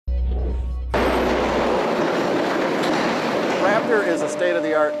Raptor is a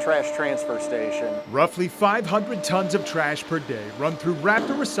state-of-the-art trash transfer station. Roughly 500 tons of trash per day run through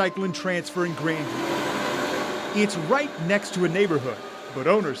Raptor Recycle and Transfer in Grandview. It's right next to a neighborhood, but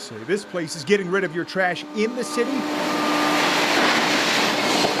owners say this place is getting rid of your trash in the city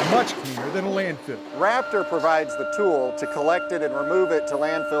much cleaner than a landfill. Raptor provides the tool to collect it and remove it to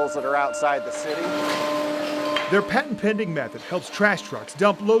landfills that are outside the city. Their patent-pending method helps trash trucks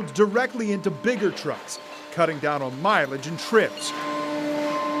dump loads directly into bigger trucks, cutting down on mileage and trips.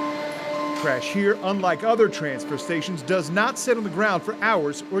 Trash here, unlike other transfer stations, does not sit on the ground for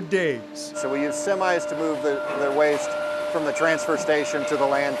hours or days. So we use semis to move the waste from the transfer station to the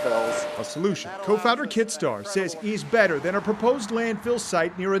landfills. A solution co-founder Kit Starr says is better than a proposed landfill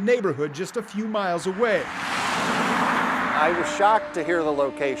site near a neighborhood just a few miles away. I was shocked to hear the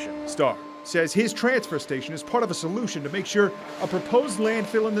location. Starr says his transfer station is part of a solution to make sure a proposed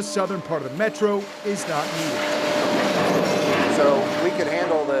landfill in the southern part of the metro is not needed. So we could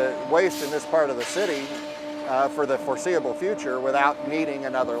handle the waste in this part of the city for the foreseeable future without needing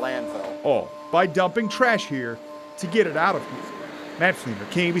another landfill. All by dumping trash here to get it out of here. Matt Fleener,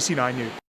 KBC 9 News.